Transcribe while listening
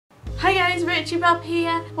guys, rachybop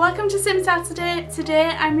here. Welcome to Sim Saturday.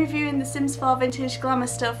 Today I'm reviewing the Sims 4 Vintage Glamour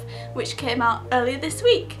stuff which came out earlier this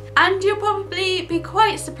week. And you'll probably be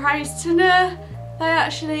quite surprised to know that I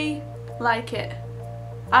actually like it.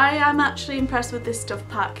 I am actually impressed with this stuff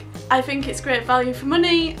pack. I think it's great value for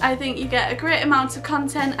money. I think you get a great amount of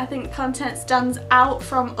content. I think the content stands out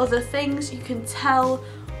from other things. You can tell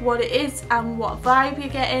what it is and what vibe you're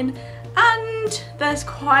getting. And there's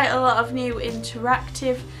quite a lot of new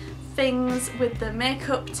interactive things with the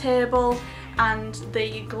makeup table and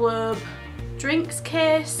the globe drinks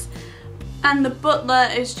case, and the butler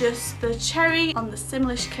is just the cherry on the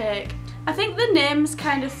Simlish cake. I think the names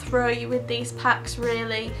kind of throw you with these packs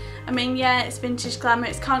really. I mean, yeah, it's Vintage Glamour,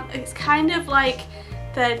 it's kind of like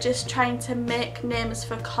they're just trying to make names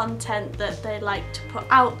for content that they like to put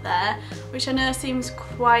out there, which I know seems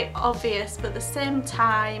quite obvious, but at the same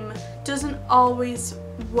time doesn't always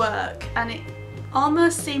work, and it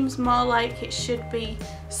almost seems more like it should be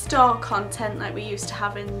store content like we used to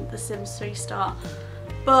have in the Sims 3 store.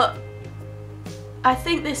 But I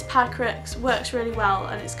think this pack works really well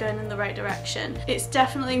and it's going in the right direction. It's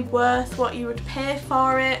definitely worth what you would pay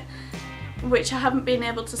for it, which I haven't been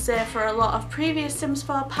able to say for a lot of previous Sims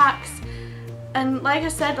 4 packs. And like I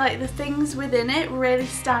said, like the things within it really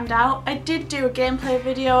stand out. I did do a gameplay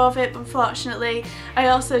video of it, but unfortunately I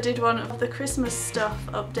also did one of the Christmas stuff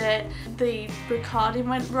update. The recording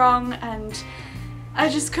went wrong and I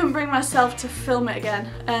just couldn't bring myself to film it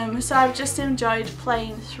again. So I've just enjoyed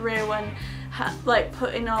playing through and like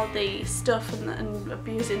putting all the stuff and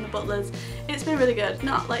abusing the butlers. It's been really good.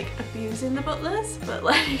 Not like abusing the butlers, but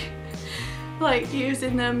like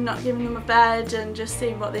using them, not giving them a bed and just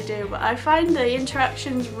seeing what they do. But I find the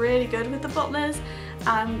interactions really good with the butlers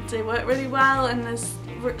and they work really well, and there's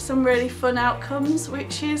some really fun outcomes,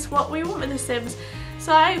 which is what we want with The Sims.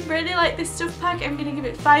 So I really like this stuff pack. I'm going to give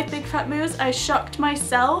it 5 big fat moves. I shocked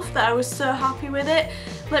myself that I was so happy with it.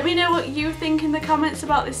 Let me know what you think in the comments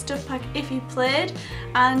about this stuff pack if you played,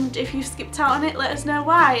 and if you skipped out on it, let us know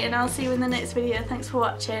why, and I'll see you in the next video. Thanks for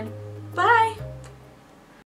watching. Bye!